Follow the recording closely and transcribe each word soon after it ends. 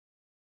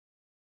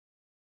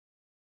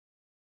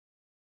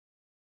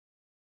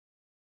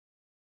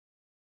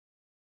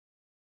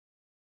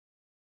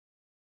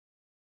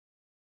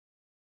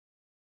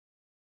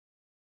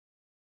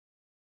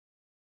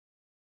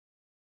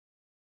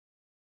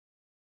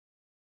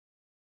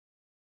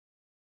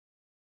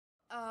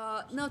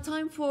Now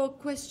time for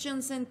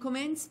questions and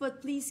comments,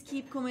 but please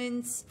keep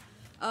comments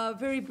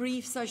very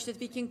brief such that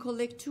we can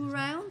collect 2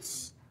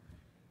 rounds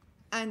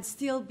and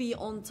still be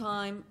on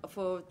time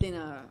for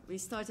dinner. We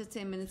started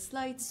 10 minutes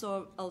late,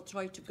 so I'll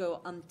try to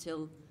go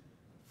until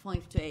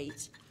 5 to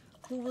 8.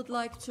 Who would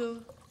like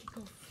to kick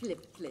off?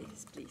 Flip,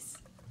 please.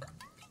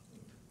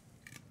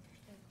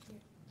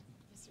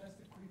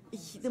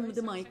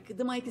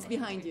 The mic is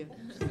behind you.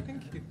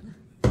 Thank you.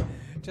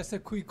 Just a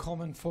quick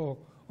comment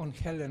on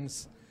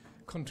Helene's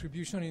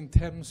contribution in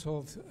terms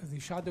of the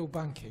shadow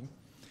banking.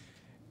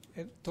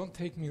 Don't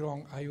take me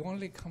wrong, I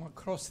only come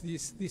across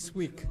this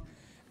week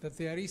that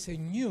there is a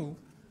new,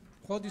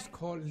 what is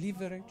called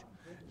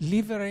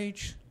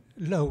leverage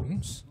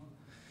loans,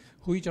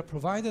 which are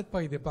provided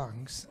by the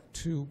banks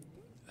to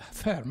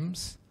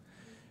firms,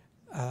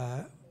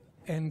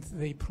 and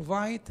they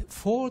provide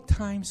 4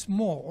 times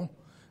more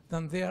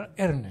than their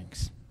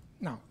earnings.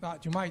 Now,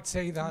 you might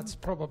say that's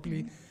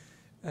probably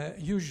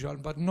usual,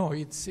 but no,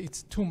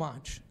 it's too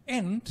much.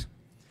 And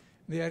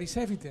there is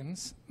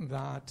evidence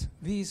that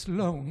these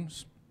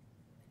loans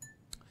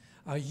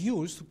are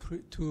used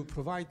to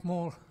provide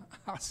more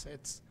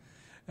assets,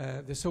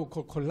 the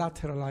so-called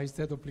collateralized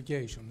debt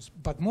obligations.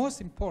 But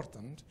most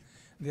important,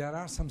 there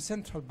are some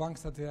central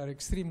banks that they are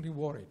extremely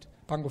worried.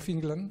 Bank of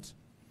England,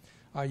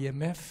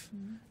 IMF,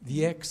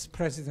 the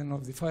ex-president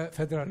of the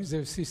Federal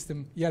Reserve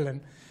System,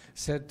 Helene,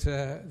 said,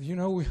 you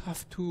know, we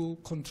have to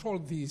control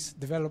this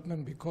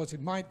development because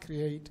it might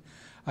create,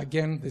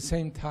 again, the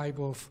same type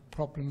of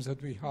problems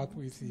that we had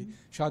with the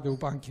shadow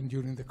banking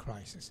during the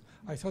crisis.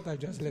 I thought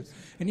I'd just let,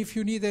 and if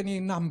you need any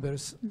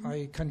numbers,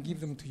 I can give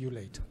them to you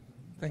later.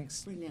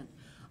 Thanks. Brilliant.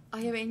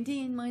 I have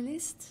Andy in my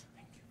list.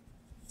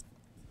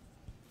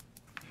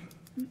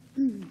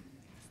 Okay.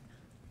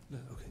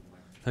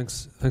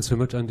 Thanks very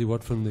much, Andy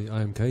Watt from the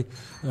IMK.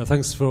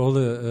 Thanks for all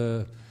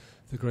the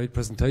great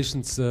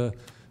presentations.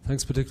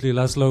 Thanks particularly,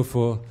 Laszlo,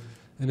 for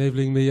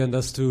enabling me and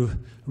us to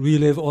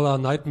relive all our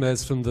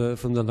nightmares from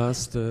the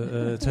last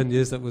 10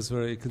 years. That was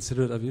very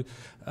considerate of you.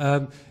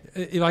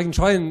 If I can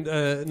try and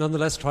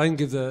nonetheless try and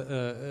give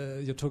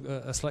your talk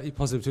a slightly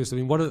positive twist. I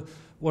mean,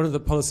 one of the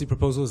policy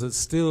proposals that's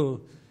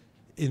still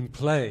in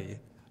play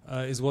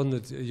is one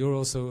that you're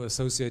also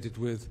associated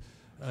with,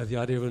 the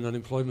idea of an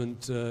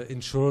unemployment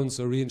insurance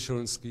or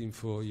reinsurance scheme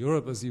for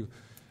Europe. As you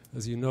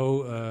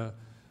know,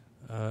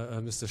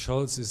 Mr.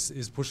 Scholz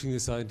is pushing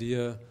this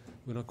idea.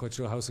 We're not quite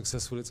sure how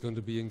successful it's going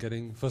to be in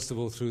getting, first of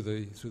all, through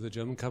the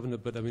German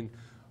cabinet. But I mean,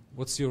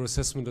 what's your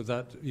assessment of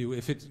that view?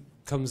 If it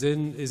comes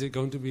in, is it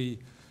going to be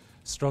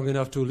strong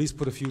enough to at least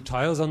put a few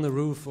tiles on the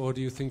roof, or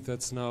do you think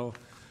that's now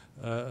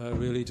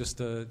really just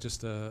a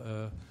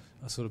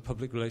sort of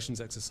public relations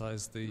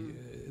exercise?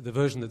 The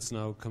version that's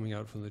now coming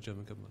out from the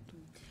German government.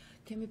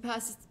 Can we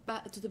pass it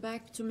back to the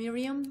back to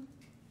Miriam?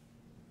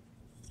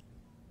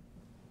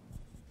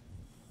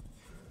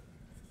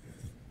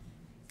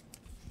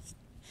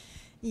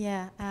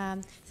 Yeah,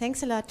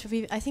 thanks a lot.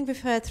 I think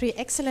we've heard 3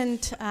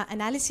 excellent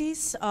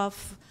analyses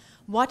of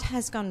what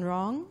has gone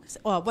wrong,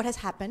 or what has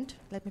happened.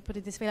 Let me put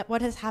it this way,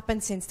 what has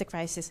happened since the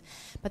crisis.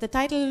 But the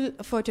title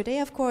for today,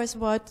 of course,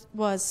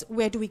 was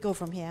where do we go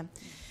from here?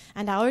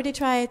 And I already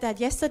tried that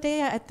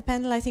yesterday at the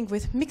panel, I think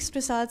with mixed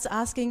results,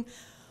 asking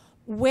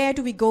where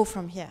do we go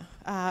from here?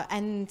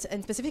 And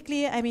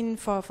specifically, I mean,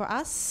 for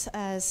us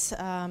as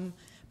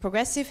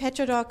progressive,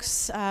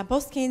 heterodox,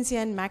 both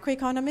Keynesian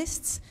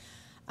macroeconomists,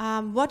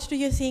 what do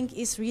you think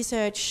is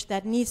research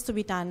that needs to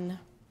be done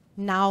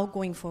now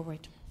going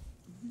forward?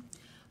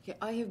 Okay,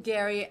 I have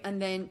Gary,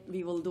 and then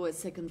we will do a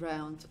second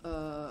round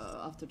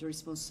after the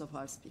responses of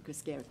our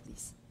speakers. Gary,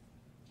 please.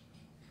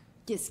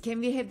 Yes, can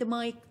we have the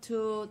mic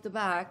to the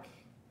back?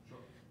 Sure.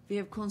 We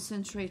have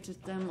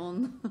concentrated them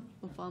on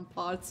one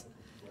part.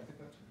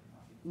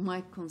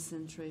 Mic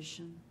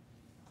concentration.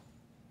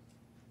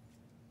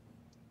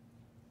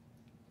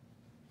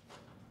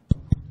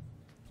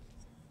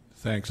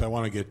 Thanks. I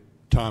want to get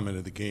Tom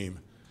into the game.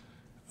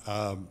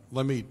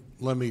 Let me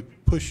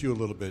push you a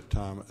little bit,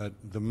 Tom.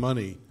 The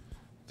money,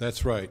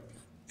 that's right,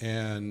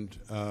 and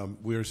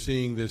we're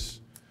seeing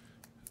this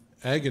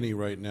agony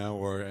right now,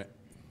 or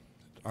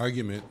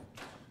argument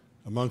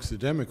amongst the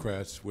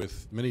Democrats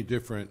with many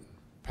different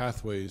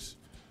pathways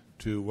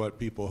to what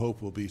people hope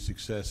will be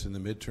success in the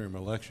midterm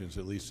elections,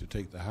 at least to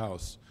take the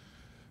House.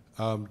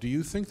 Do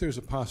you think there's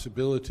a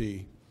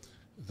possibility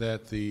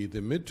that the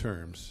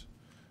midterms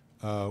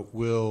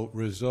will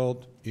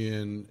result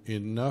in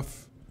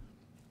enough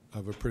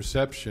of a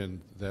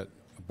perception that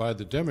by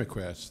the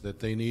Democrats that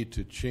they need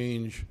to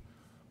change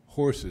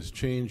horses,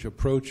 change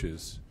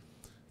approaches,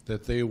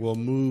 that they will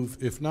move,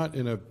 if not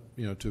in a,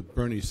 to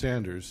Bernie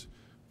Sanders,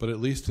 but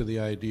at least to the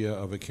idea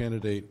of a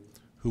candidate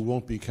who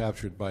won't be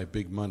captured by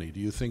big money? Do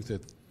you think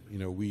that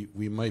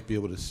we might be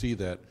able to see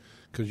that?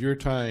 Because you're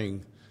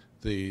tying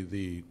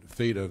the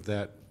fate of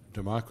that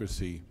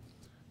democracy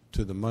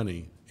to the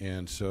money,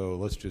 and so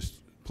let's just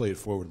play it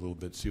forward a little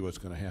bit, see what's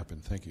going to happen.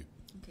 Thank you.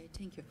 Okay,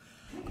 thank you.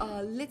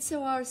 Let's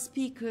have our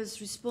speakers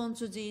respond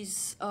to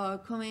these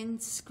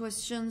comments,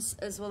 questions,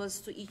 as well as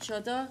to each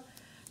other.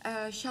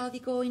 Shall we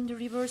go in the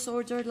reverse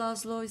order?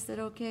 Laszlo, is that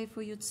okay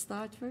for you to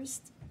start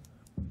first?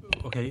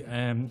 Okay,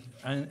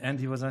 and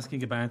he was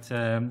asking about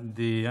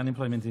the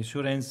unemployment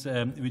insurance,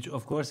 which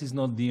of course is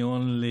not the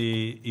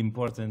only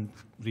important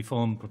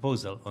reform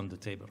proposal on the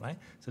table, right?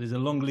 So there's a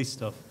long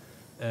list of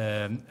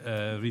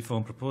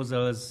reform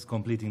proposals,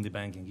 completing the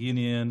banking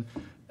union,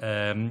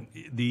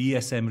 the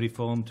ESM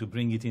reform to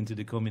bring it into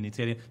the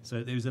communitarian.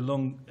 So there's a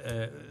long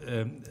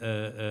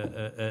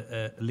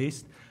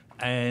list,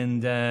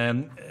 and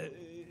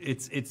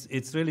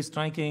it's really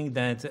striking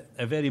that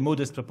a very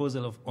modest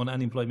proposal on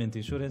unemployment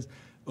insurance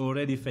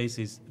already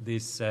faces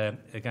this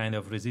kind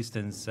of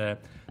resistance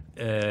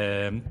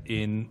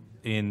in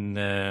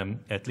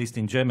at least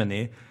in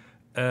Germany,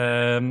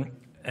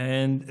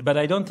 but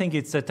I don't think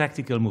it's a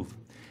tactical move.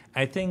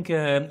 I think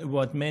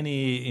what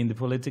many in the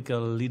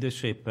political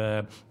leadership,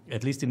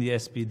 at least in the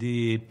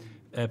SPD,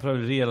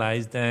 probably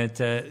realized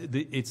that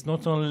it's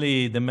not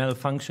only the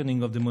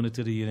malfunctioning of the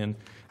monetary union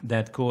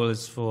that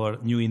calls for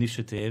new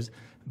initiatives,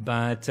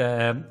 but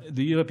the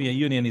European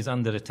Union is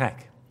under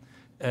attack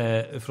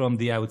from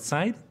the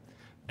outside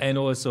and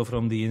also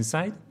from the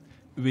inside,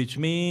 which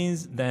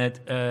means that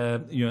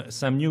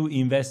some new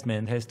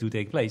investment has to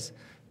take place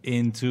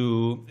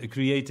into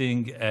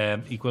creating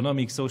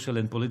economic, social,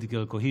 and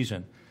political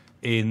cohesion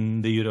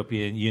in the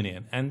European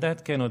Union. And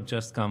that cannot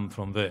just come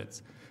from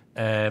words.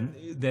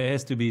 There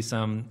has to be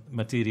some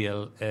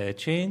material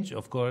change.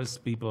 Of course,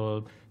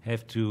 people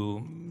have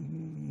to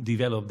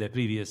develop their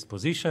previous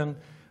position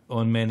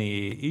on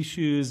many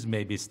issues,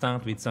 maybe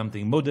start with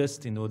something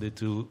modest in order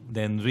to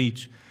then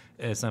reach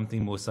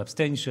something more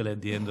substantial at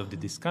the end of the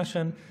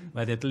discussion.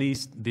 But at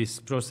least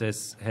this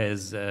process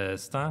has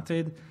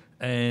started.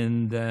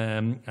 And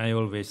I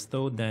always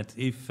thought that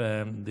if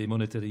the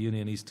monetary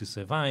union is to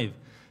survive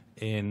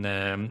in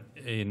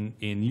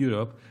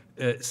Europe,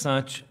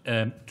 such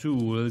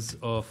tools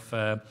of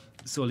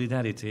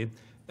solidarity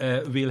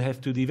will have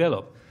to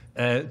develop.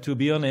 To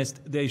be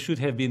honest, they should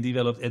have been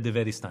developed at the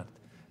very start,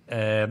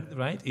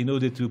 right, in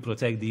order to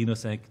protect the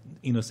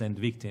innocent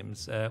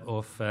victims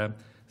of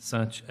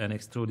such an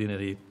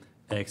extraordinary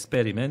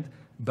experiment,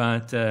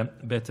 but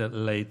better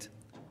late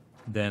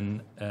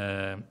than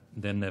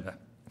never.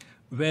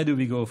 Where do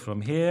we go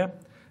from here?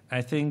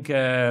 I think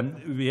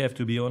we have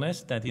to be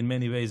honest that in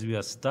many ways we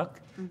are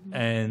stuck,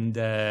 and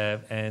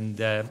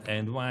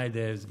while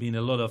there's been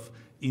a lot of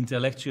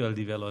intellectual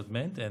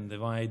development and the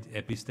wide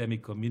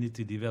epistemic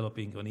community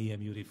developing on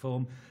EMU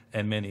reform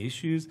and many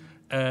issues,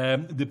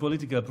 the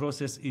political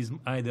process is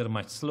either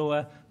much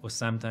slower or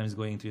sometimes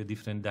going to a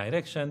different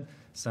direction,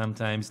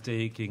 sometimes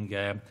taking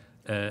a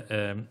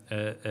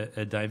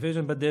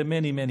diversion. But there are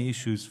many, many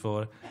issues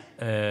for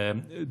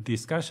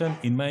discussion.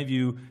 In my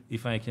view,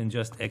 if I can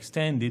just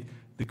extend it,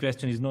 the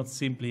question is not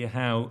simply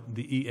how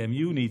the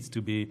EMU needs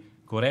to be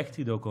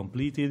corrected or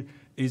completed,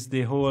 is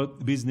the whole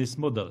business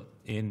model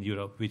in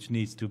Europe which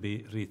needs to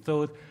be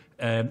rethought.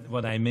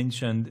 What I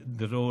mentioned,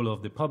 the role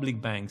of the public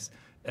banks,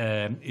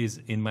 is,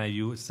 in my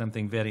view,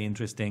 something very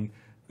interesting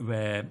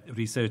where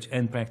research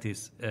and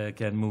practice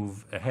can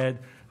move ahead,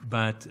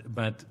 but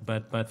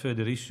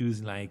further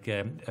issues like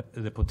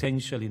the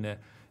potential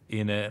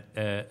in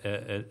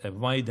a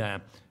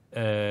wider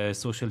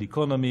social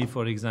economy,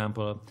 for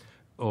example,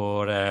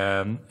 or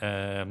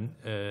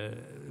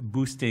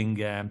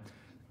boosting a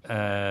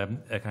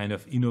kind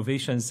of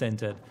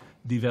innovation-centered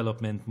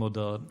development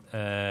model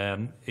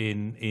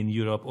in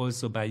Europe,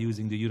 also by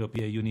using the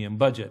European Union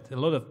budget. A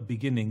lot of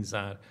beginnings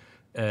are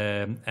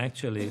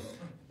actually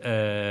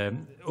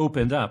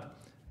opened up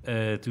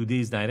to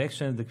these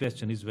directions. The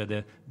question is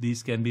whether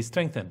these can be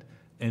strengthened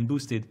and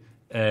boosted,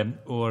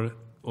 or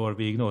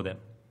we ignore them.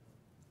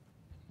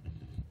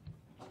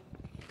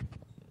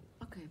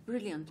 Okay,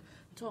 brilliant.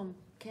 Tom,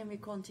 can we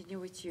continue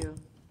with you?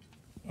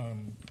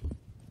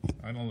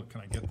 I don't know,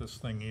 can I get this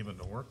thing even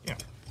to work? Yeah.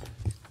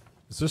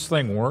 Does this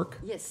thing work?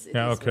 Yes.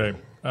 Yeah, okay.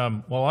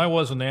 Well, I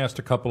wasn't asked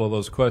a couple of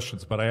those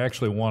questions, but I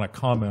actually want to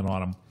comment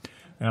on them.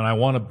 And I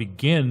want to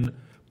begin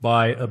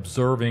by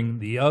observing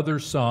the other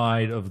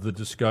side of the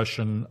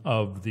discussion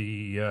of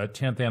the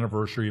 10th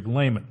anniversary of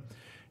Lehman.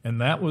 And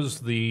that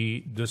was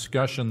the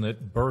discussion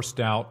that burst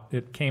out.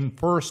 It came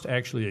first,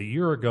 actually, a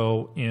year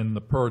ago in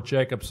the Per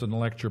Jacobson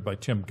lecture by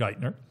Tim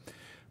Geithner.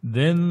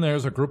 Then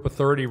there's a Group of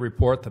 30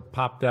 report that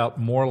popped out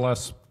more or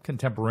less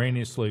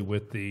contemporaneously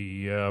with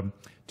the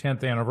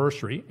 10th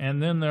anniversary.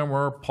 And then there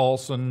were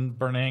Paulson,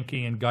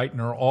 Bernanke, and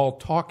Geithner all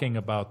talking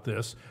about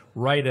this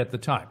right at the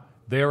time.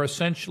 They're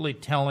essentially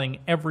telling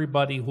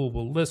everybody who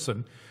will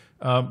listen,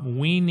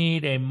 we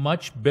need a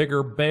much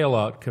bigger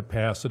bailout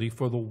capacity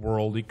for the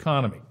world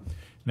economy.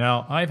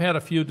 Now, I've had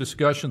a few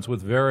discussions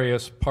with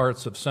various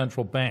parts of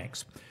central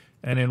banks.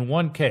 And in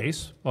one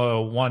case,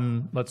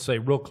 one, let's say,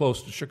 real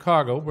close to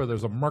Chicago, where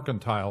there's a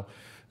mercantile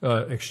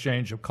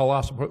exchange of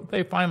colossal,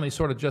 they finally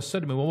sort of just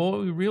said to me, well, what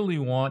we really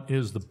want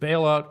is the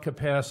bailout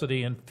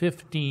capacity in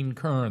 15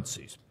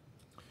 currencies.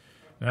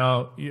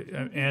 Now,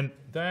 and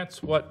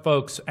that's what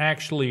folks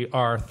actually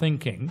are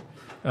thinking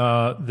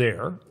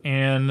there.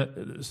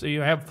 And so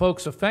you have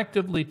folks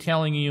effectively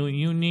telling you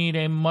you need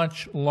a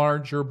much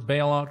larger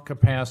bailout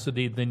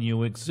capacity than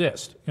you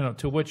exist.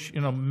 To which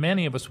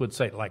many of us would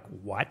say, like,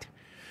 what?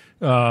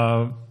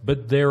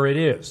 But there it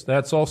is.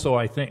 That's also,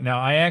 I think. Now,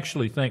 I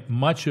actually think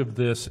much of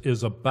this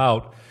is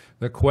about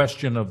the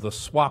question of the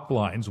swap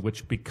lines,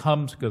 which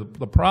becomes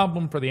the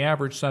problem for the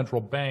average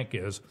central bank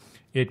is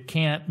it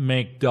can't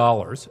make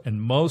dollars,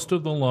 and most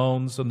of the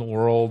loans in the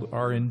world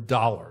are in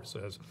dollars,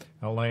 as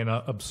Helene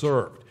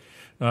observed.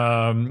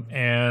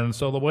 And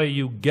so the way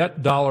you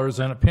get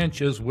dollars in a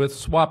pinch is with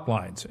swap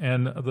lines,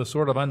 and the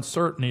sort of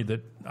uncertainty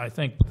that I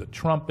think the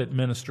Trump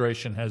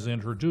administration has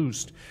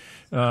introduced,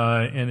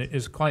 and it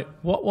is quite,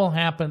 what will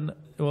happen?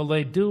 Will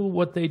they do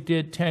what they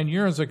did 10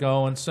 years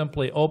ago and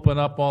simply open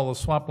up all the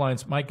swap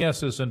lines? My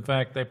guess is, in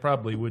fact, they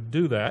probably would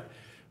do that,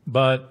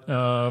 but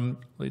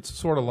it's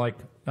sort of like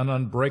an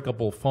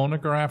unbreakable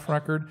phonograph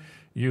record.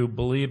 You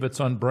believe it's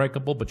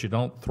unbreakable, but you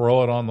don't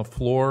throw it on the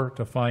floor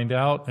to find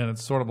out. And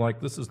it's sort of like,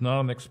 this is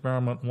not an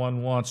experiment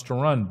one wants to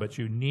run, but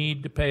you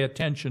need to pay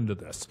attention to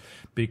this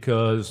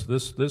because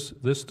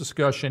this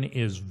discussion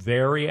is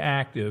very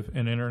active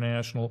in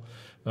international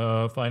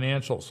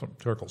financial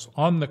circles.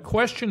 On the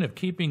question of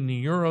keeping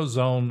the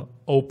Eurozone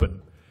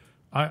open,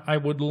 I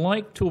would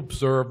like to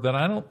observe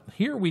that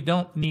we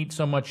don't need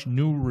so much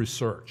new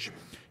research.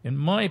 In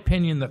my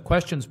opinion, the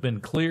question's been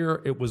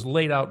clear. It was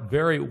laid out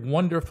very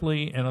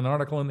wonderfully in an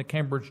article in the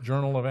Cambridge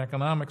Journal of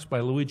Economics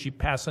by Luigi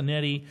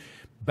Passanetti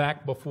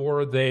back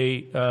before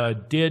they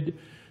did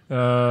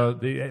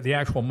the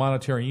actual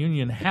monetary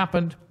union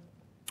happened,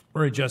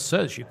 where he just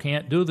says you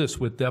can't do this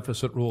with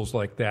deficit rules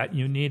like that.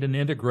 You need an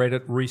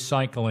integrated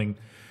recycling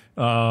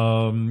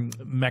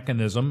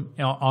mechanism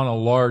on a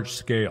large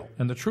scale.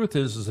 And the truth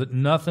is that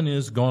nothing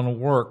is going to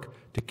work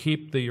to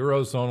keep the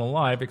Eurozone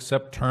alive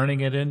except turning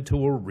it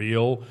into a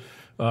real,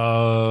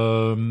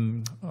 I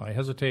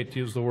hesitate to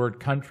use the word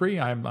country.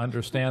 I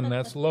understand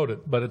that's loaded.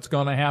 But it's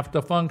going to have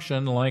to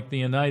function like the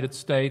United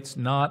States,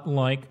 not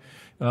like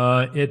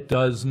it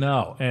does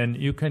now. And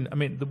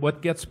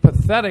what gets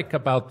pathetic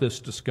about this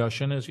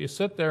discussion is you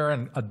sit there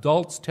and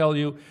adults tell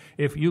you,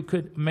 if you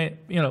could,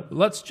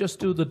 let's just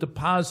do the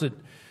deposit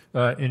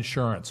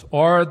insurance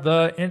or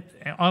the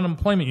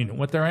unemployment union.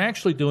 What they're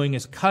actually doing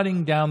is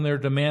cutting down their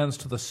demands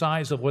to the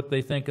size of what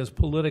they think is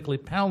politically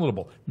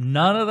palatable.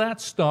 None of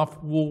that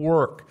stuff will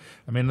work.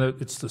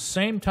 It's the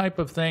same type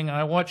of thing.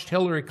 I watched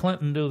Hillary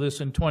Clinton do this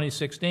in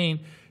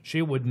 2016.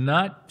 She would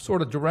not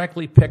sort of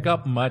directly pick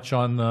up much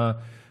on the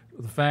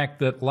fact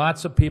that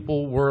lots of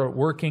people were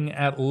working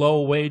at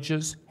low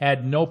wages,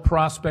 had no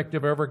prospect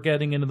of ever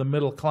getting into the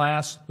middle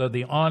class,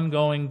 the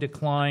ongoing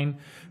decline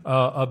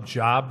of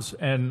jobs,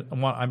 and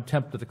what I'm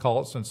tempted to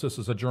call it, since this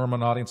is a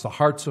German audience, the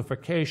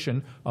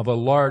Hartzification of a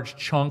large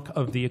chunk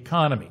of the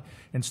economy.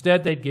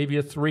 Instead, they'd give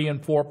you 3-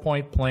 and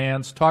 4-point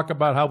plans, talk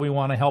about how we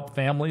want to help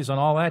families and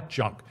all that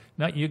junk.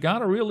 Now, you got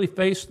to really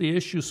face the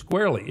issue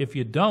squarely. If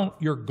you don't,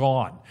 you're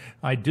gone.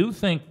 I do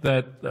think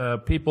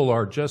that people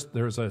are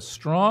there's a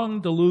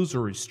strong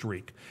delusory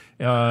streak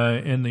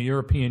in the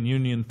European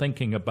Union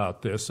thinking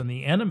about this. And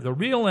the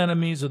real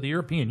enemies of the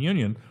European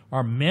Union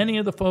are many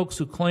of the folks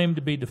who claim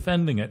to be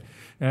defending it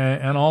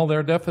and all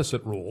their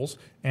deficit rules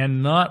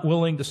and not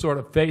willing to sort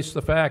of face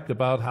the fact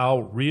about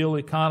how real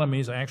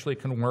economies actually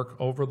can work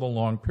over the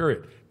long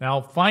period.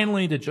 Now,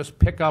 finally, to just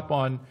pick up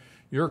on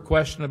your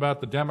question about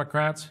the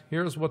Democrats,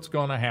 here's what's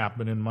going to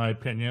happen, in my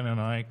opinion,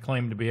 and I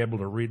claim to be able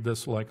to read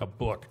this like a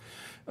book.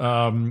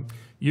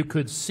 You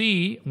could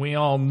see, we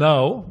all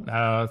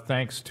know,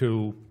 thanks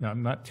to,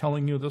 I'm not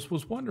telling you this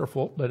was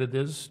wonderful, but it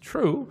is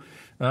true,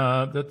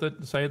 that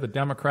the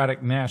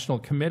Democratic National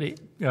Committee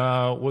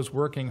was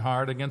working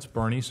hard against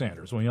Bernie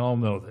Sanders. We all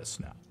know this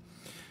now.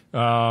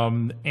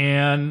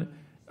 And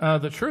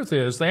the truth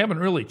is, they haven't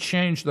really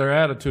changed their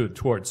attitude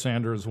towards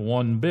Sanders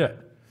one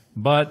bit.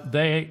 But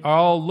they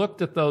all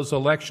looked at those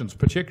elections,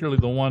 particularly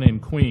the one in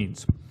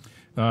Queens,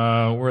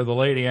 where the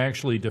lady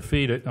actually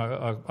defeated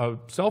a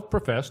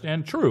self-professed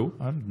and true,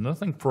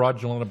 nothing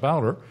fraudulent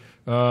about her,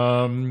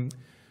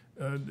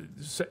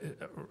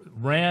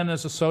 ran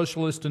as a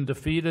socialist and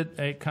defeated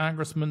a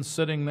congressman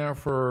sitting there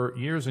for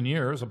years and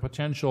years, a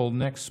potential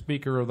next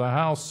Speaker of the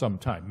House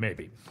sometime,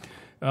 maybe.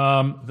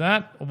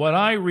 What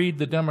I read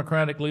the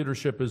Democratic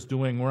leadership is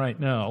doing right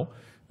now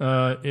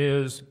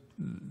is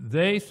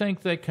they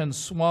think they can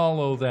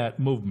swallow that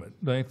movement.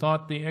 They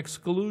thought the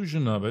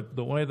exclusion of it,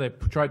 the way they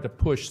tried to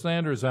push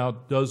Sanders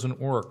out,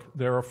 doesn't work.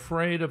 They're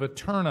afraid of a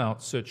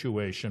turnout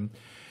situation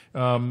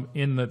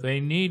in that they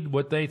need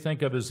what they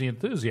think of as the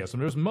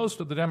enthusiasm. Most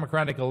of the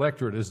Democratic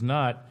electorate is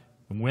not.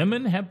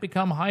 Women have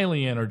become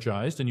highly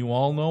energized, and you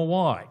all know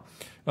why.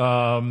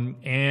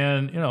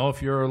 And,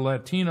 if you're a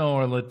Latino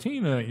or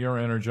Latina, you're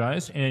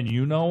energized, and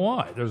you know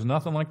why. There's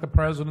nothing like the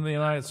President of the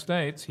United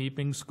States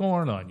heaping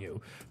scorn on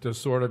you to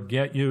sort of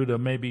get you to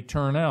maybe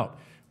turn out.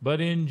 But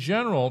in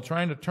general,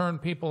 trying to turn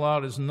people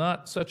out is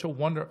not such a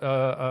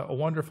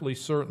wonderfully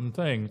certain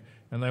thing.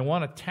 And they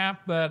want to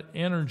tap that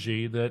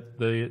energy that,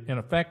 in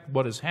effect,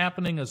 what is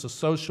happening as a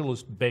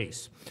socialist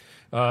base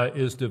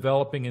is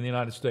developing in the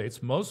United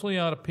States, mostly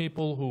out of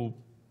people who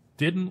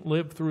didn't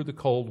live through the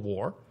Cold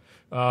War.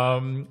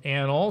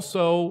 And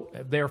also,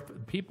 they're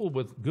people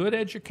with good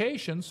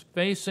educations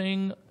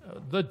facing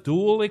the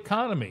dual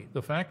economy,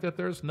 the fact that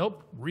there's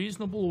no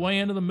reasonable way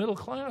into the middle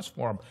class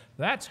for them.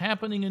 That's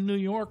happening in New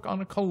York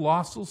on a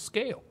colossal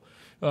scale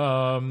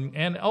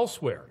and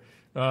elsewhere.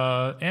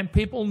 And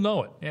people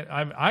know it.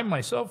 And I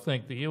myself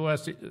think the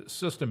U.S.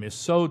 system is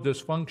so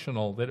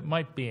dysfunctional that it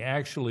might be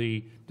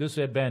actually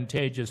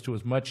disadvantageous to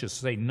as much as,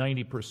 say,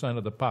 90%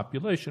 of the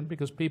population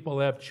because people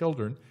have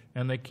children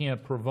and they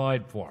can't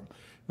provide for them.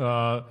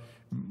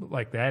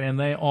 Like that, and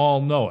they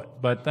all know it.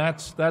 But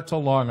that's a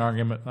long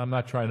argument. I'm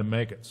not trying to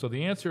make it. So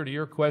the answer to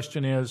your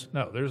question is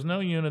no, there's no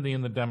unity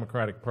in the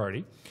Democratic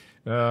Party.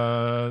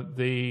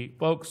 The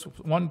folks,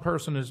 one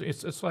person is,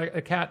 it's like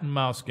a cat and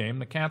mouse game.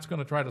 The cat's going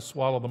to try to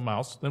swallow the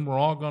mouse. Then we're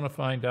all going to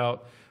find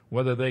out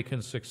whether they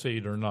can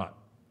succeed or not.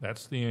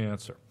 That's the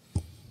answer.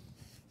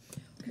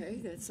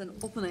 Okay, that's an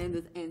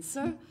open-ended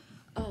answer.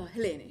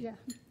 Helene. Yeah.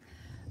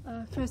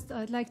 First,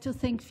 I'd like to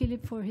thank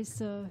Philip for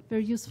his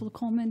very useful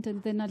comment,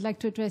 and then I'd like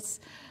to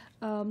address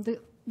the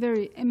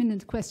very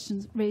eminent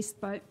questions raised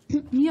by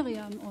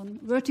Miriam on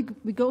where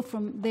we go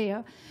from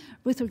there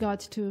with regard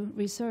to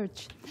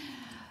research.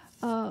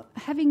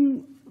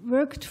 Having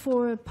worked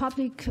for a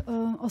public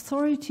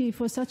authority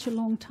for such a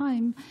long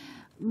time,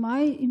 my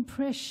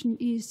impression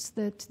is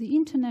that the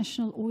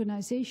international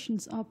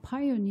organizations are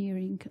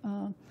pioneering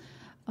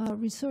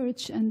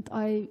research, and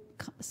I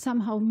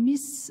somehow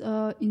miss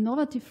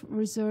innovative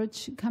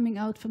research coming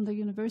out from the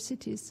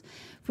universities.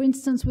 For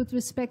instance, with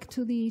respect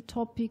to the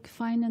topic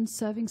finance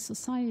serving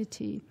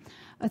society,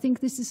 I think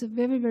this is a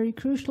very, very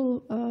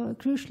crucial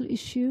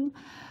issue.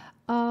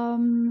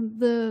 Some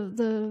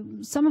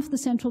of the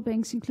central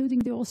banks, including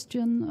the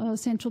Austrian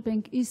central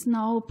bank, is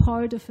now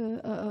part of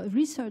a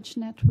research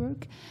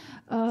network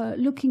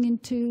looking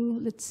into,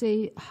 let's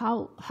say,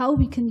 how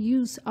we can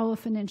use our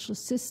financial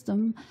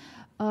system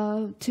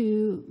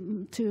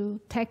to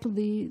tackle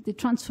the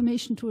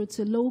transformation towards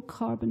a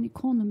low-carbon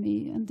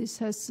economy. And this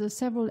has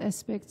several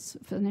aspects,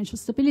 financial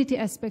stability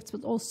aspects,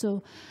 but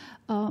also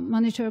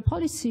monetary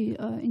policy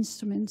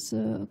instruments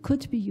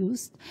could be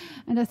used.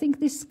 And I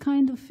think this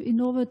kind of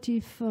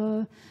innovative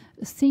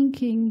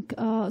thinking,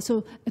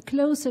 so a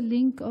closer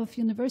link of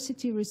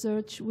university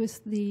research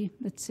with the,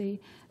 let's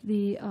say,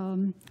 the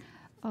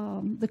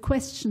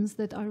questions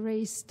that are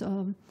raised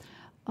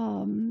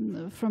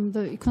from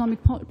the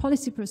economic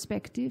policy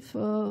perspective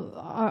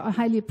are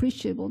highly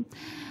appreciable.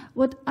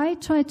 What I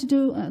try to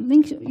do,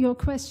 link your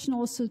question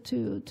also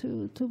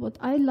to what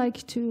I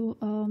like to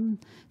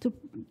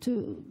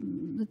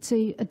let's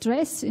say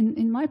address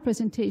in my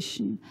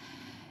presentation,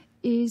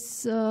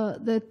 is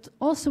that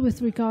also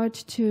with regard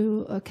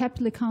to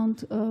capital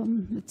account,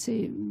 let's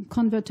say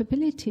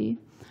convertibility,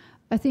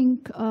 I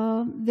think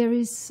there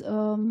is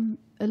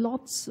a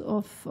lot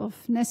of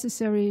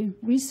necessary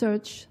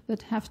research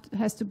that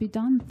has to be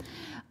done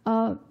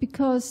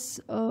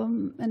because,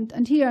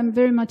 and here I'm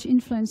very much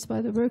influenced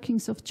by the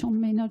workings of John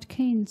Maynard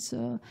Keynes,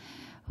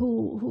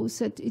 who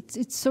said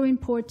it's so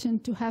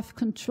important to have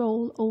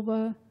control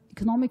over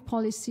economic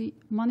policy,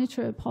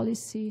 monetary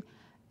policy,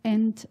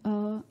 and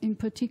in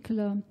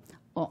particular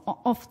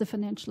of the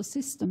financial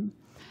system.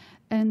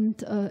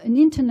 And an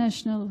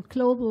international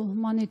global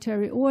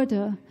monetary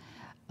order,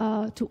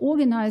 to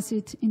organize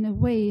it in a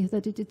way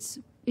that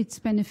it's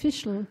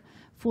beneficial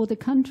for the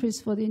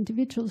countries, for the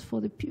individuals, for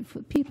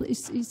people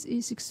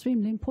is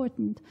extremely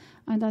important.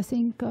 And I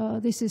think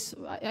this is,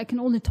 I can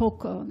only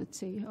talk, let's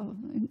say,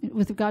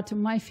 with regard to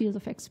my field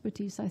of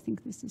expertise. I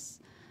think this is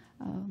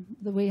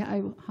the way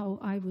how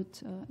I would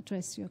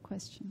address your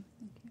question.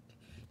 Thank you.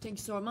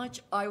 Thanks so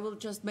much. I will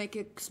just make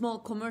a small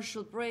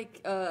commercial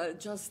break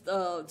just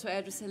to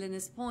address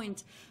Helene's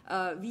point.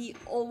 We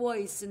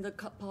always, in the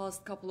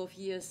past couple of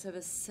years, have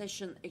a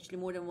session, actually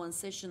more than one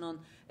session, on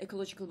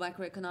ecological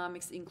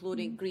macroeconomics,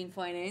 including green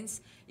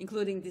finance,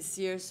 including this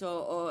year.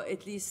 So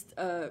at least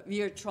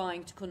we are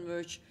trying to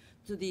converge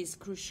to these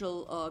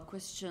crucial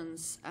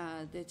questions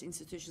that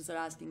institutions are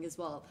asking as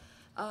well.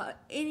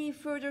 Any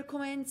further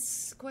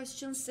comments,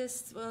 questions?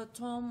 Yes,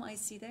 Tom, I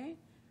see there.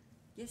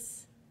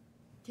 Yes.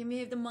 Can we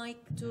have the mic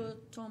to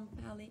Tom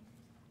Pally?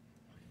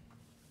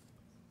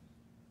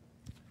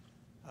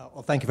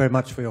 Well, thank you very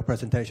much for your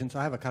presentations.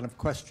 I have a kind of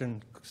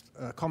question,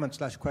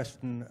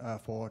 comment/question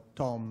for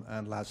Tom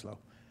and Laszlo.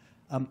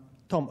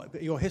 Tom,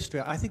 your history,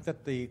 I think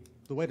that the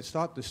way to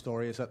start this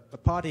story is that the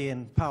party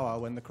in power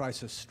when the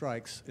crisis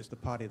strikes is the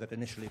party that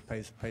initially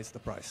pays the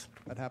price.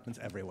 That happens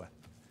everywhere.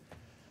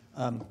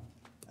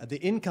 The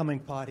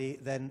incoming party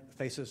then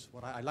faces,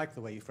 what I like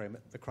the way you frame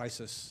it, the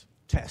crisis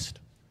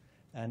test.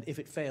 And if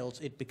it fails,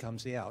 it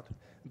becomes the out.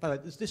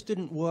 But this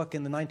didn't work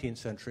in the 19th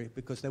century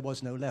because there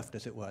was no left,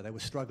 as it were. They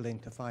were struggling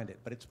to find it.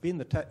 But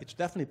it's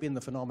definitely been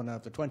the phenomenon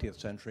of the 20th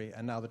century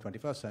and now the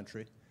 21st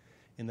century,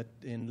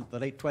 in the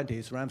late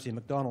 20s, Ramsay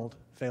MacDonald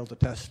failed the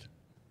test,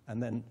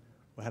 and then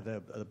we had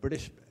the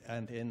British,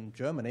 and in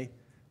Germany,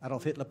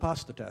 Adolf Hitler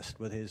passed the test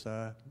with his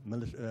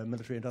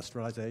military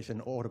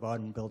industrialization,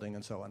 Autobahn building,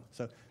 and so on.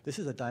 So this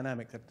is a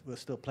dynamic that we're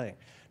still playing.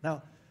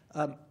 Now,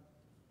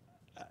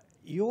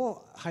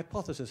 your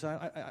hypothesis,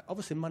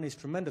 obviously money is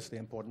tremendously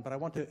important, but I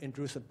want to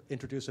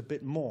introduce a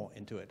bit more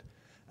into it.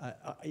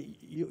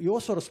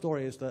 Your sort of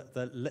story is that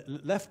the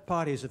left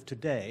parties of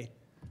today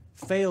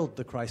failed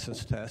the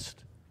crisis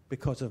test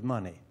because of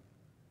money.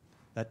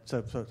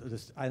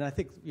 And I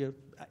think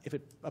if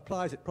it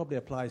applies, it probably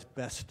applies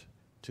best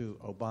to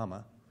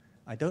Obama.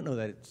 I don't know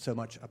that it so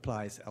much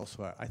applies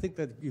elsewhere. I think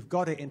that you've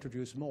got to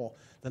introduce more.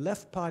 The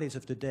left parties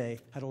of today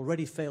had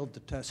already failed the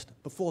test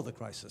before the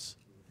crisis.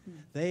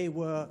 They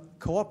were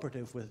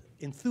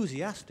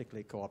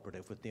enthusiastically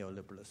cooperative with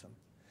neoliberalism.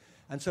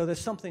 And so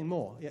there's something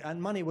more.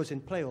 And money was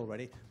in play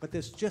already, but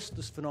there's just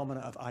this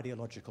phenomena of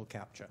ideological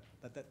capture,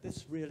 that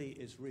this really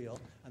is real,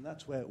 and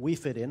that's where we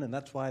fit in, and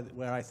that's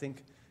where I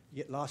think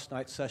last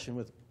night's session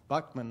with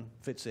Bachmann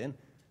fits in.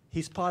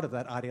 He's part of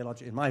that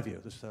ideology, in my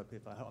view.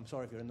 I'm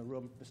sorry if you're in the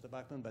room, Mr.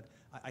 Bachmann, but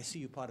I see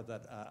you part of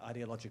that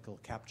ideological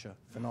capture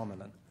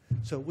phenomenon.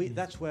 So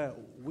that's where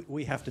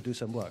we have to do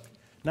some work.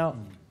 Now,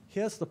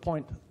 here's the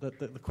point, the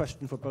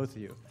question for both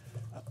of you.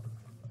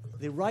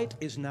 The right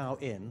is now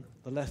in,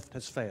 the left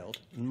has failed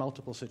in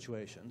multiple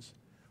situations.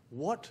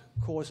 What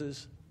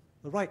causes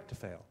the right to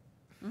fail?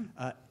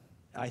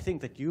 I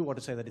think that you want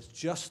to say that it's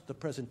just the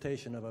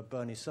presentation of a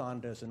Bernie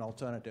Sanders an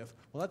alternative.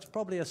 Well, that's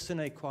probably a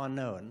sine qua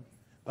non,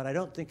 but I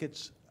don't think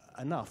it's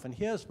enough. And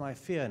here's my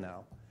fear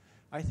now.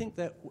 I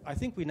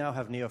think we now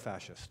have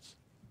neo-fascists.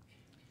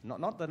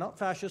 They're not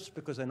fascists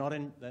because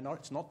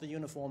it's not the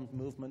uniformed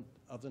movement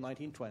of the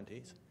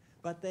 1920s.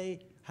 But they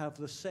have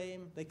the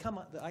same,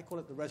 I call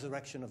it the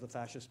resurrection of the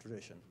fascist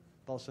tradition.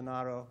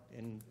 Bolsonaro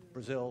in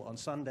Brazil on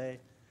Sunday,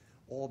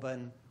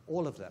 Orban,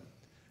 all of them.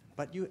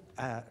 But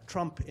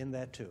Trump in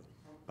there too.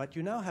 But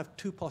you now have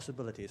two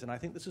possibilities, and I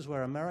think this is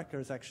where America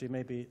is actually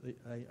maybe,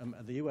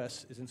 the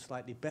US is in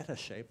slightly better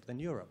shape than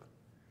Europe.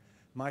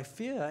 My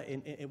fear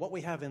in what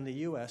we have in the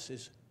US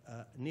is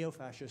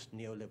neo-fascist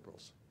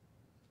neoliberals.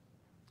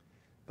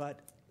 But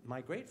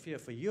my great fear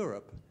for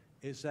Europe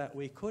is that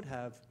we could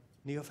have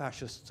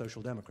neo-fascist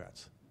social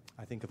democrats.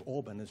 I think of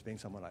Orban as being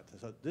someone like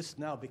this. So this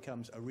now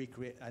becomes a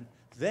recreate, and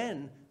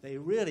then they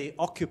really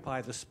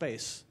occupy the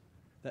space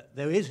that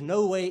there is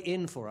no way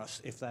in for us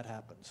if that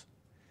happens.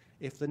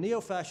 If the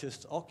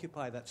neo-fascists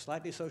occupy that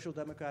slightly social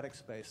democratic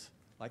space,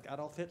 like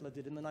Adolf Hitler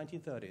did in the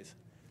 1930s,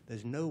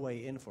 there's no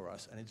way in for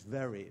us, and it's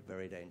very,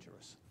 very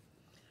dangerous.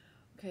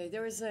 Okay,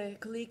 there is a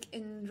colleague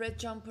in red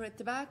jumper at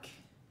the back.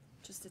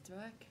 Just at the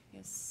back,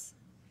 yes.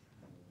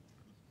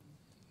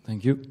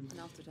 Thank you. And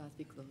after that,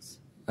 we close.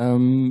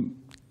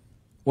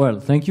 Well,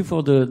 thank you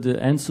for the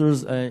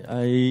answers.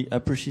 I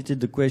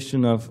appreciated the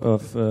question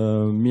of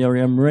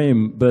Miriam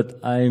Rehm, but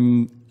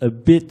I'm a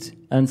bit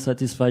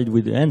unsatisfied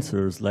with the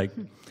answers. Like,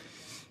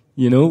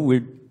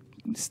 we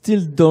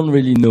still don't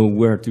really know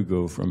where to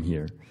go from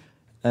here.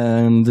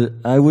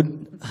 And I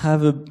would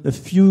have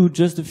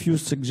just a few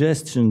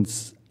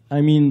suggestions.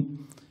 I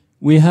mean,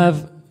 we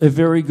have a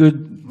very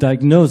good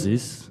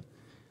diagnosis,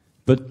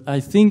 but I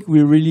think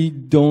we really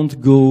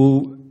don't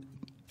go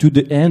to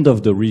the end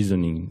of the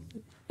reasoning.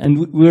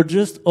 And we're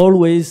just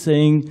always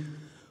saying,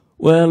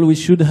 well, we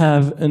should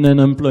have an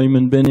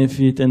unemployment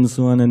benefit and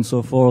so on and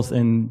so forth,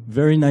 and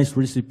very nice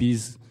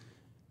recipes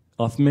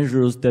of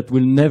measures that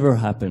will never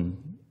happen.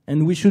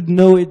 And we should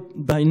know it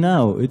by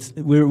now.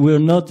 We're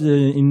not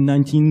in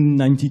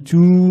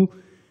 1992,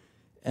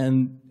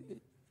 and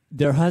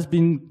there has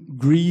been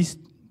Greece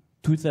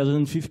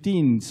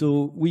 2015,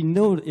 so we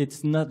know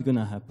it's not going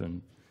to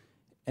happen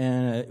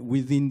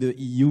within the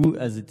EU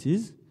as it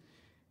is.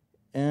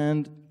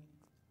 And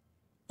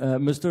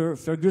Mr.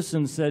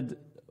 Ferguson said,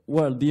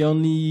 well, the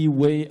only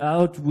way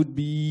out would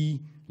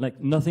be,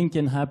 like, nothing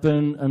can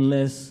happen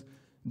unless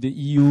the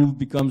EU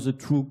becomes a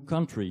true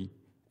country.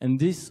 And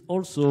this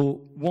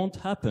also won't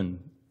happen.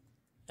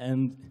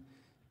 And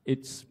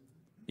it's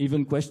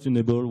even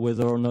questionable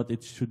whether or not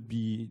it should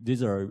be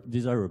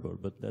desirable,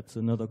 but that's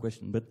another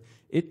question. But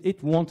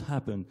it won't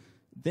happen.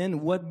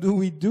 Then what do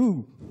we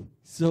do?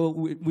 So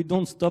we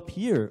don't stop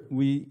here.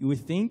 We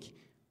think,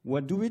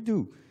 what do we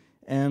do?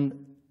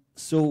 And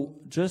so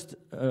just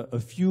a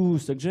few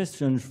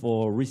suggestions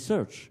for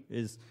research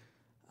is,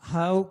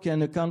 how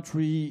can a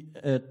country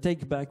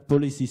take back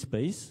policy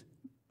space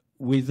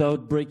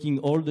without breaking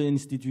all the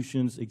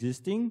institutions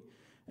existing?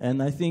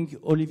 And I think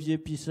Olivier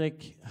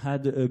Pisek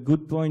had a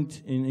good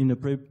point in a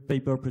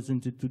paper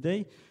presented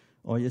today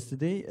or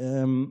yesterday,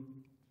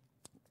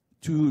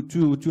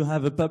 to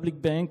have a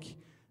public bank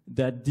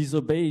that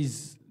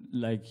disobeys,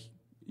 like,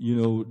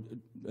 the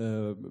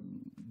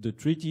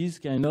treaties,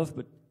 kind of,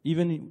 but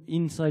even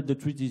inside the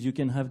treaties, you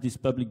can have this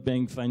public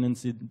bank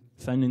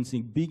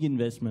financing big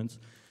investments.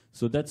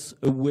 So that's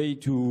a way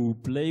to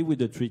play with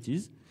the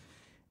treaties.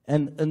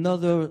 And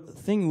another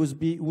thing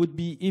would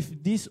be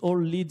if this all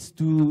leads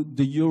to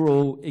the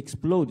euro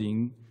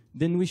exploding,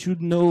 then we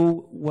should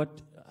know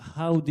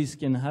how this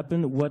can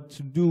happen, what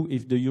to do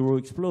if the euro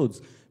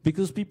explodes.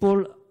 Because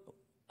people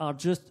are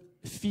just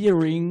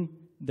fearing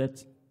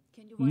that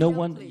no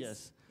one,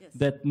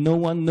 that no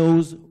one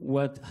knows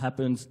what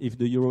happens if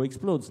the euro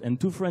explodes. And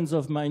two friends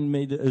of mine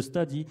made a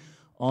study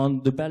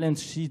on the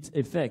balance sheet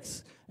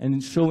effects,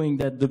 and showing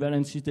that the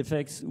balance sheet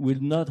effects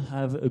will not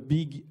have a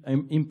big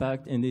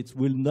impact and it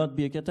will not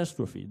be a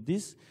catastrophe.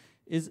 This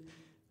is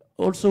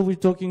also, we're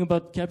talking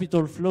about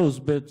capital flows,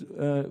 but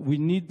we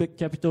need the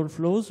capital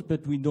flows,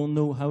 but we don't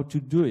know how to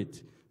do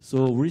it.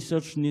 So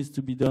research needs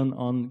to be done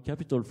on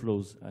capital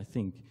flows, I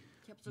think.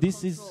 Capital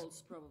this controls,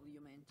 is probably you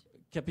meant.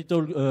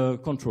 Capital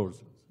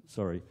controls,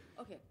 sorry.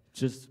 Okay.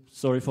 Just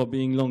sorry for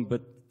being long,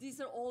 but these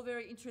are all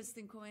very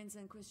interesting comments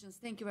and questions.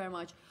 Thank you very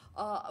much.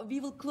 We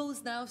will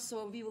close now,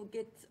 so we will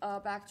get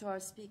back to our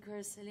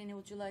speakers. Helene,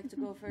 would you like to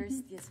go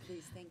first? Yes,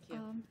 please. Thank you.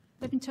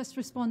 Let me just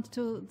respond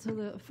to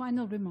the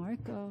final remark.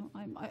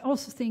 I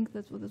also think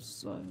that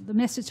was, the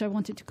message I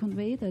wanted to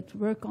convey, that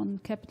work on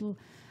capital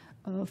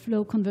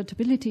flow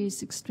convertibility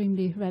is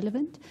extremely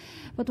relevant.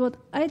 But what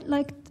I'd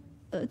like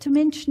to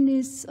mention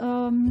is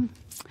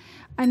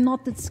I'm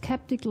not that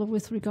skeptical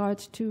with regard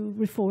to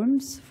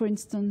reforms, for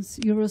instance,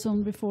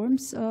 Eurozone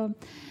reforms.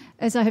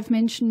 As I have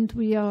mentioned,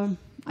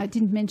 I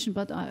didn't mention,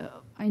 but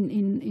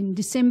in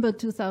December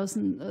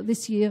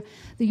this year,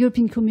 the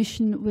European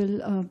Commission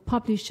will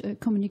publish a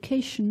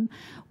communication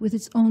with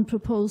its own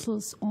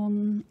proposals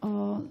on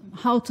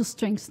how to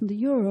strengthen the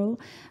euro.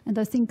 And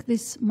I think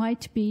this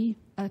might be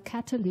a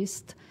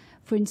catalyst,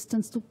 for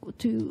instance,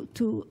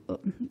 to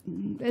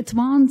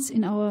advance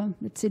in our,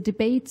 let's say,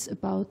 debates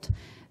about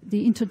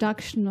the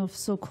introduction of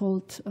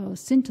so-called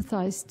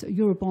synthesized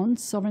Eurobonds,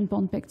 sovereign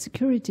bond-backed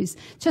securities.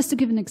 Just to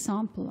give an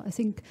example, I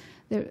think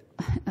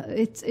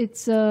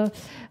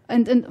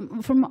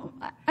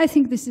I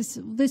think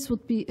this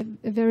would be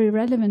a very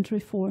relevant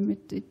reform.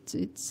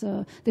 It's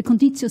the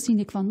conditio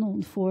sine qua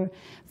non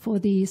for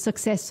the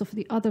success of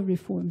the other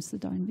reforms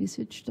that are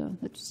envisaged.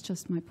 That's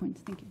just my point.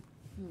 Thank you.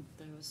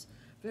 That was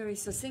very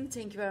succinct.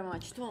 Thank you very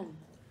much, Tom.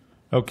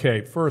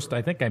 Okay, first,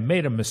 I think I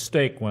made a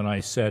mistake when I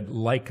said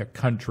like a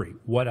country.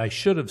 What I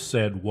should have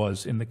said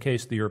was, in the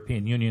case of the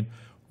European Union,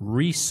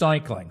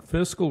 recycling,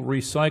 fiscal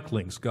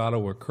recycling's got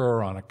to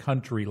occur on a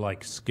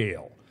country-like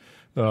scale.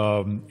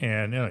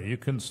 And you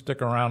can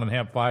stick around and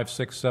have 5,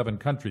 6, 7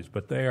 countries,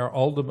 but they are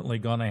ultimately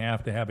going to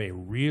have a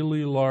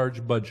really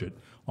large budget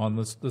on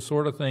the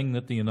sort of thing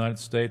that the United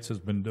States has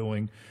been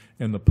doing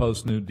in the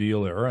post-New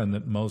Deal era, and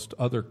that most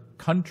other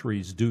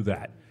countries do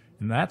that.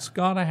 And that's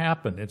got to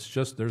happen. It's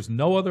just, there's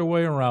no other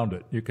way around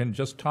it. You can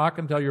just talk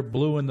until you're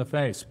blue in the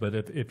face, but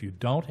if you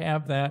don't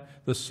have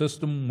that, the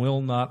system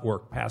will not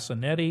work.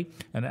 Passanetti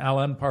and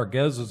Alain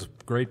Parguez's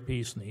great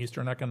piece in the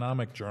Eastern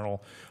Economic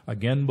Journal,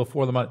 again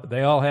before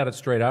they all had it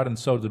straight out, and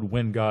so did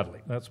Wynne Godley.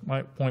 That's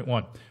my point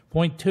one.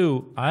 Point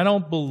two, I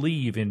don't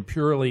believe in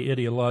purely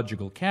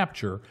ideological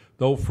capture,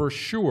 though for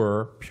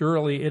sure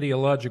purely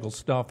ideological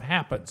stuff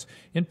happens.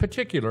 In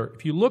particular,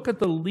 if you look at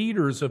the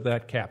leaders of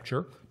that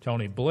capture,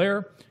 Tony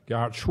Blair,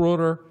 Gerhard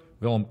Schroeder,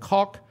 Willem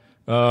Koch,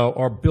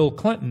 or Bill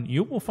Clinton,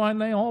 you will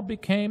find they all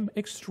became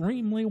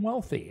extremely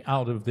wealthy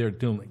out of their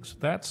doings.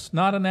 That's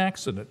not an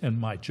accident in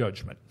my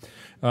judgment.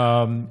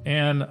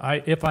 And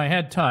if I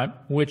had time,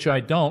 which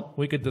I don't,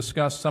 we could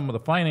discuss some of the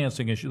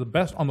financing issues. The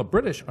best on the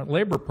British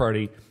Labour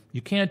Party,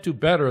 you can't do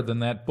better than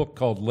that book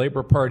called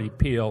Labour Party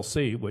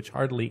PLC, which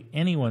hardly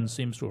anyone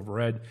seems to have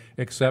read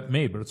except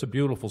me, but it's a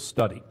beautiful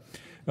study.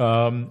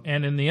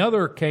 And in the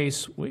other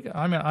case,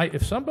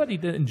 if somebody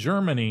in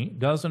Germany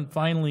doesn't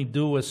finally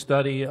do a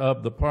study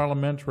of the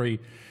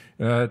parliamentary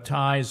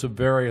ties of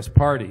various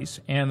parties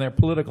and their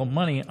political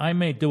money, I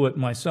may do it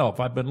myself.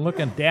 I've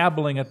been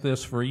dabbling at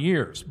this for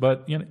years.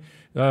 But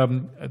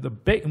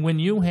when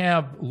you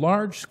have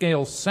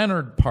large-scale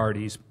centered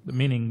parties,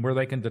 meaning where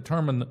they can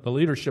determine that the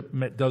leadership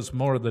does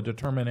more of the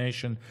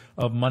determination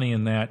of money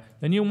in that,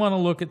 then you want to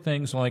look at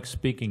things like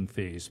speaking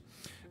fees.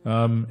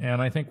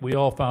 And I think we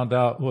all found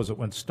out, was it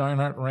when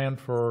Steinhardt ran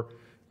for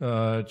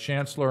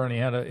chancellor and he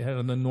had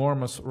an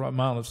enormous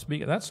amount of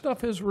speaking? That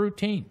stuff is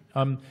routine.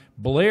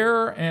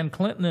 Blair and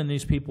Clinton and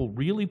these people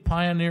really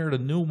pioneered a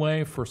new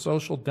way for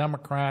social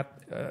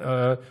democrat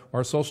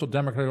or social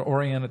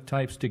democrat-oriented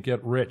types to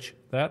get rich.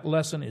 That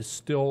lesson is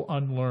still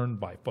unlearned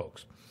by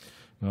folks.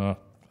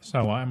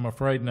 So I'm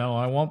afraid, no,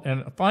 I won't.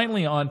 And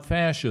finally, on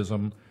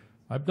fascism,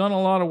 I've done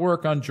a lot of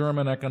work on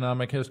German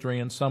economic history,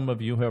 and some of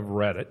you have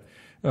read it.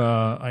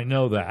 I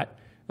know that.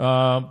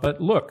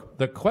 But look,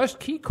 the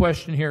key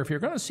question here, if you're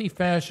going to see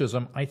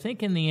fascism, I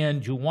think in the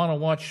end you want to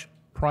watch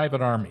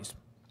private armies.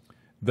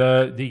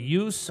 The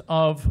use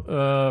of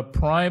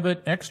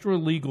private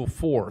extra-legal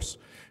force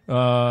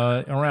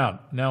around.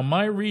 Now,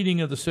 my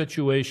reading of the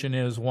situation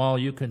is, while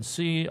you can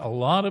see a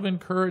lot of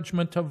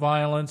encouragement to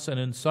violence and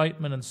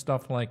incitement and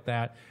stuff like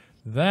that,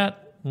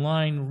 that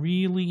line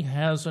really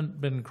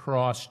hasn't been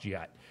crossed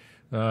yet.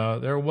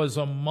 There was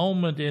a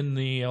moment in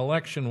the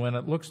election when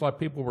it looks like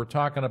people were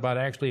talking about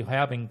actually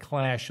having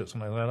clashes.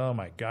 And I thought, oh,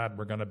 my God,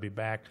 we're going to be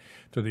back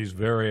to these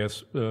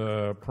various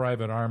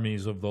private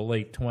armies of the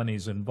late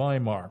 20s in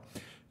Weimar.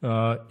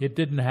 It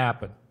didn't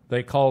happen.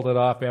 They called it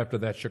off after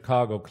that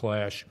Chicago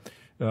clash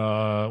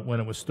when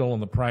it was still in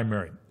the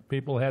primary.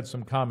 People had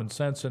some common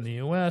sense in the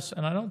U.S.,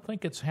 and I don't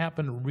think it's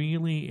happened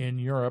really in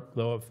Europe,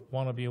 though if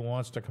one of you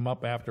wants to come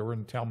up afterward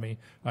and tell me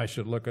I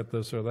should look at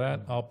this or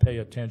that, I'll pay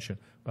attention.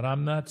 But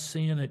I'm not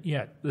seeing it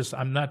yet.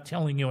 I'm not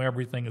telling you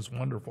everything is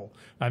wonderful.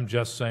 I'm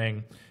just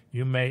saying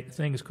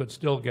things could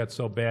still get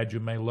so bad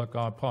you may look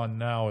upon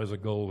now as a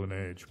golden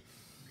age.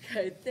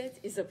 Okay, that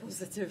is a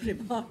positive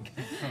remark.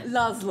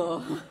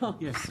 Laszlo.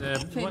 Yes,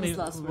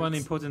 one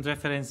important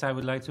reference I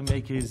would like to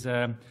make is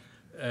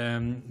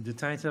the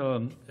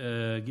title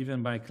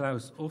given by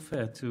Klaus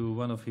Offer to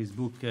one of his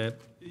books,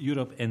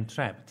 Europe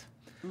Entrapped.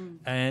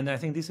 And I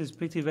think this is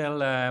pretty well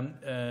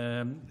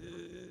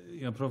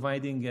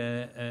providing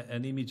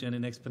an image and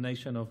an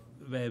explanation of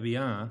where we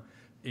are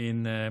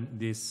in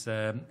this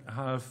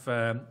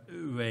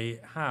halfway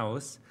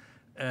house,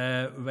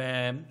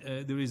 where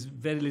there is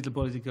very little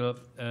political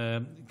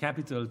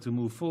capital to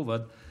move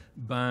forward,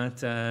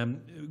 but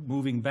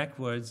moving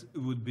backwards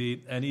would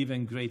be an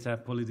even greater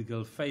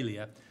political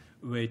failure,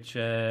 which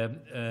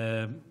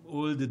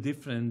all the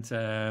different,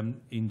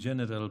 in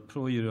general,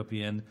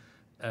 pro-European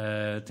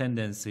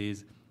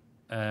tendencies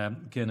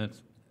cannot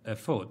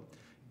afford.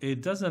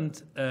 It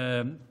doesn't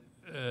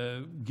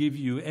give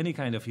you any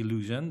kind of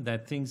illusion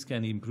that things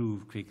can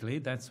improve quickly.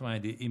 That's why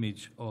the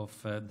image of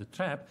the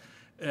trap.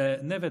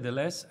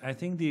 Nevertheless, I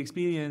think the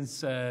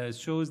experience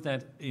shows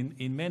that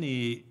in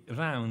many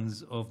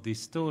rounds of this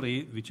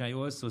story, which I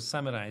also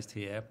summarized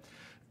here,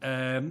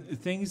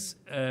 things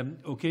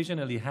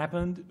occasionally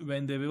happened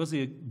when there was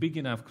a big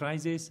enough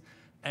crisis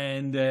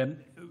and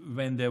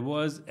when there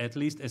was at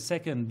least a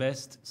second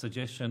best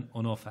suggestion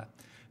on offer.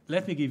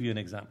 Let me give you an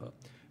example.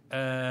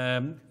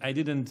 I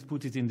didn't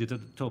put it in the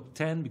top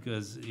 10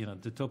 because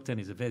the top 10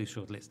 is a very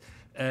short list.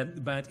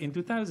 But in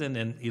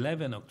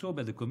 2011,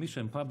 October, the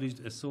Commission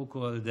published a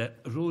so-called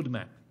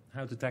roadmap,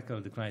 how to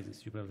tackle the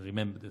crisis. You probably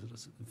remember the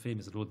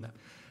famous roadmap.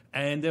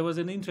 And there was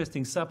an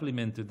interesting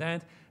supplement to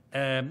that,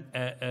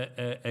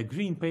 a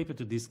green paper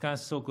to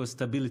discuss so-called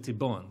stability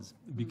bonds,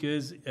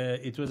 because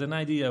it was an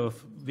idea of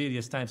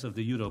various types of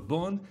the euro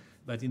bond,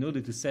 but in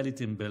order to sell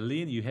it in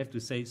Berlin, you have to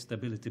say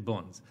stability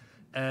bonds.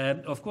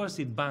 Of course,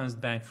 it bounced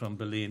back from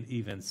Berlin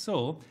even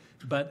so,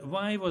 but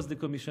why was the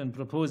Commission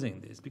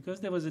proposing this? Because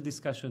there was a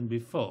discussion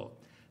before.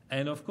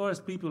 And of course,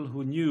 people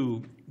who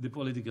knew the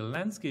political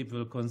landscape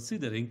were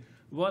considering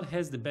what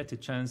has the better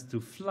chance to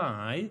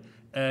fly,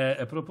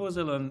 a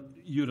proposal on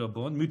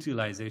Eurobond,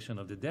 mutualization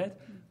of the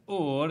debt,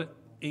 or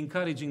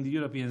encouraging the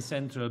European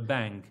Central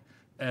Bank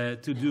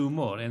to do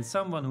more. And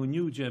someone who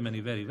knew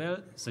Germany very well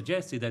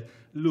suggested that,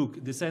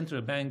 look, the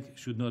central bank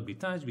should not be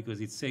touched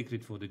because it's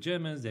sacred for the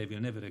Germans. They will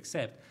never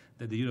accept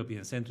that the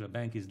European Central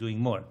Bank is doing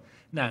more.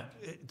 Now,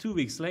 2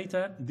 weeks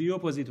later, the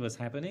opposite was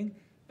happening.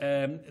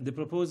 The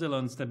proposal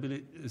on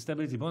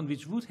stability bond,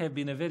 which would have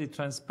been a very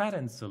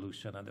transparent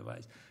solution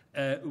otherwise,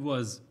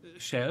 was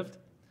shelved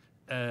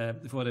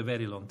for a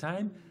very long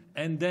time.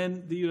 And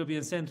then the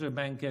European Central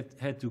Bank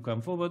had to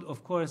come forward.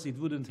 Of course, it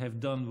wouldn't have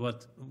done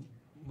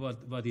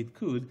what it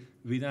could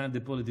without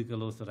the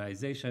political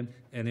authorization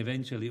and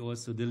eventually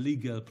also the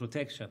legal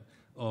protection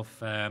of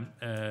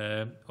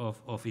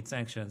its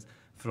actions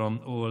from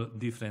all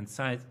different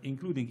sides,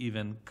 including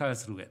even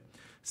Karlsruhe.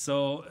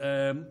 So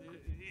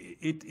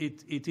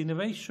it in a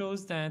way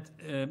shows that,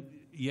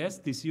 yes,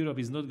 this Europe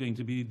is not going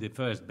to be the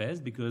first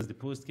best because the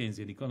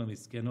post-Keynesian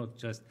economists cannot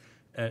just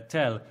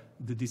tell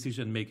the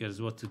decision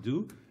makers what to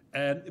do,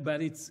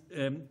 but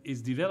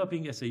it's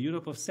developing as a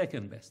Europe of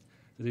second best.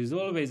 There is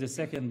always a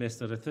second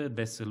best or a third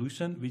best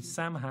solution, which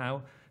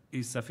somehow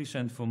is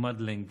sufficient for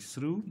muddling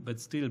through, but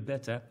still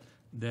better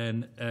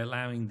than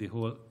allowing the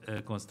whole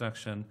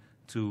construction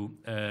to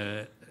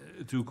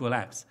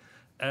collapse.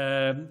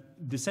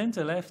 The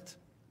center-left,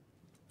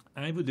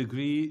 I would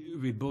agree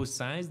with both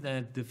sides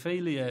that the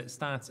failure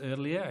starts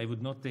earlier. I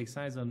would not take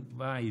sides on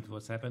why it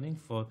was happening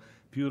for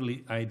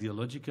purely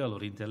ideological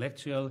or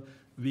intellectual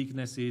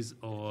weaknesses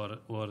or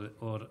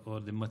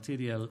the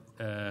material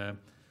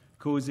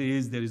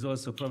causes. There is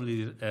also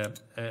probably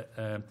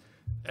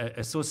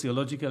a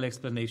sociological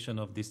explanation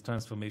of this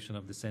transformation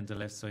of the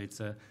center-left. So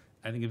it's,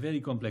 I think, a very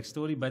complex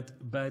story. But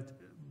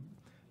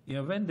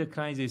when the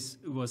crisis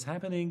was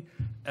happening,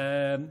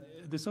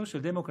 the Social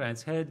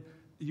Democrats had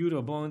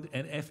Eurobond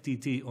and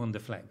FTT on the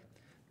flag.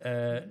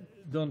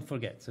 Don't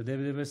forget. So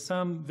there were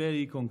some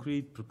very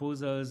concrete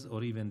proposals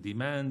or even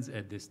demands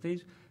at this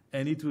stage.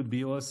 And it would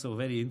be also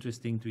very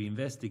interesting to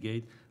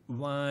investigate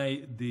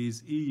why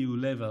these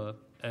EU-level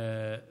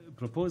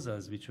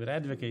proposals, which were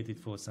advocated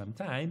for some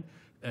time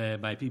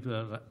by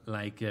people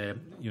like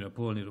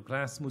Poul Nyrup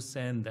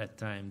Rasmussen, that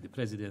time the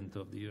president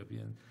of the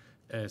European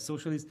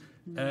Socialists,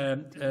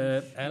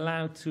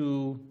 allowed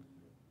to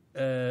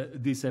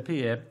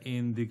disappear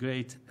in the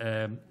great,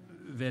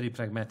 very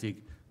pragmatic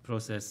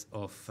process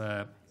of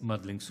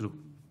muddling through.